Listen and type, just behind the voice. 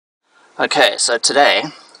Okay, so today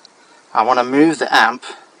I want to move the amp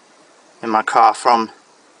in my car from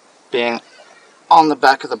being on the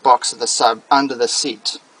back of the box of the sub under the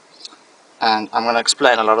seat, and I'm going to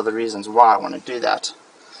explain a lot of the reasons why I want to do that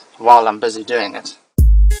while I'm busy doing it.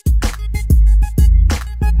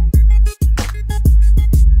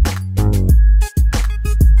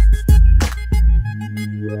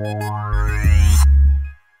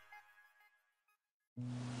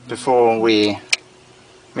 Before we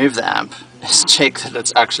move the amp is check that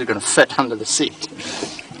it's actually going to fit under the seat.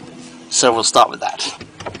 So we'll start with that.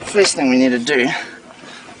 First thing we need to do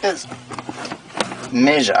is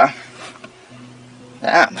measure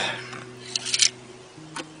the amp.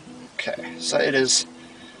 Okay, so it is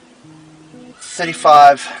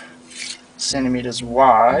 35 centimeters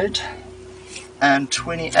wide and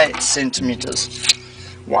 28 centimeters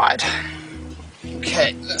wide.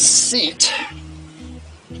 Okay, the seat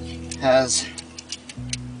has,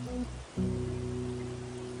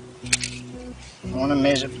 I want to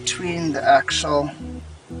measure between the actual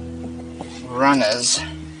runners,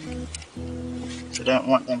 so I don't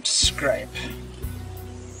want them to scrape,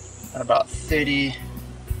 at about 36,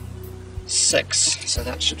 so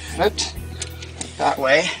that should fit that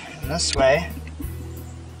way and this way.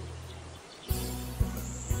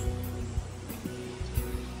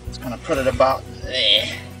 It's going to put it about there,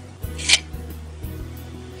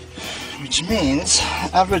 which means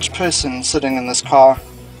the average person sitting in this car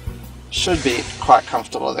should be quite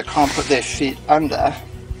comfortable. They can't put their feet under,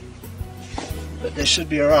 but they should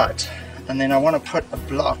be alright. And then I want to put a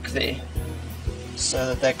block there so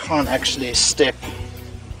that they can't actually step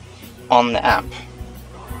on the amp.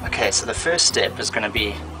 Okay, so the first step is going to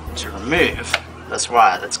be to remove this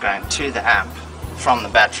wire that's going to the amp from the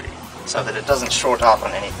battery so that it doesn't short out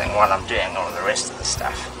on anything while I'm doing all the rest of the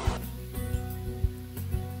stuff.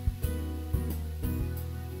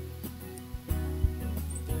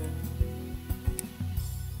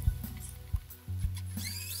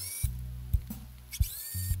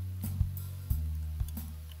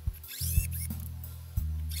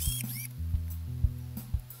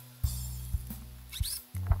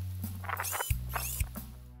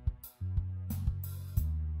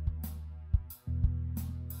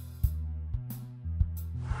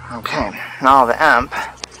 Okay, now the amp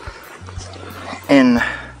in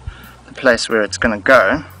the place where it's going to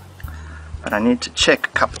go, but I need to check a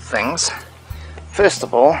couple things. First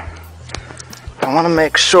of all, I want to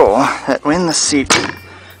make sure that when the seat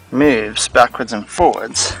moves backwards and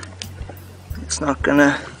forwards, it's not going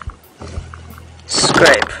to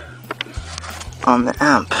scrape on the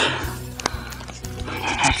amp. I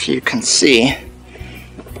don't know if you can see,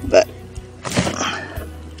 but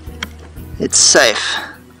it's safe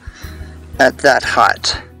at that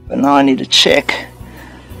height. But now I need to check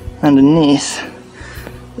underneath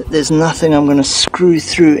that there's nothing I'm going to screw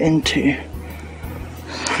through into.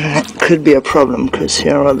 And that could be a problem because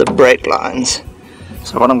here are the brake lines.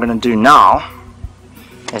 So what I'm going to do now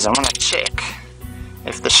is I'm going to check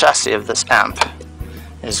if the chassis of this amp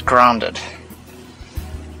is grounded.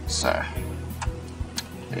 So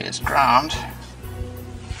there's ground.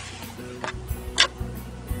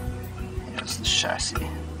 Here's the chassis.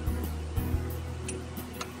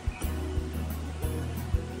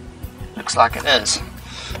 Looks like it is.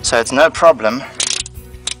 So it's no problem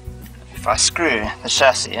if I screw the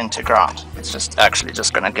chassis into ground. It's just actually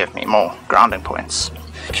just going to give me more grounding points.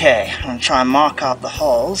 Okay, I'm going to try and mark out the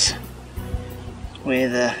holes where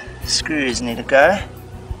the screws need to go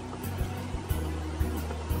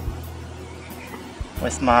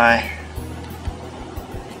with my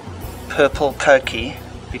purple pokey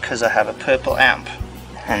because I have a purple amp.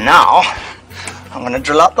 And now I'm going to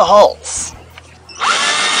drill out the holes.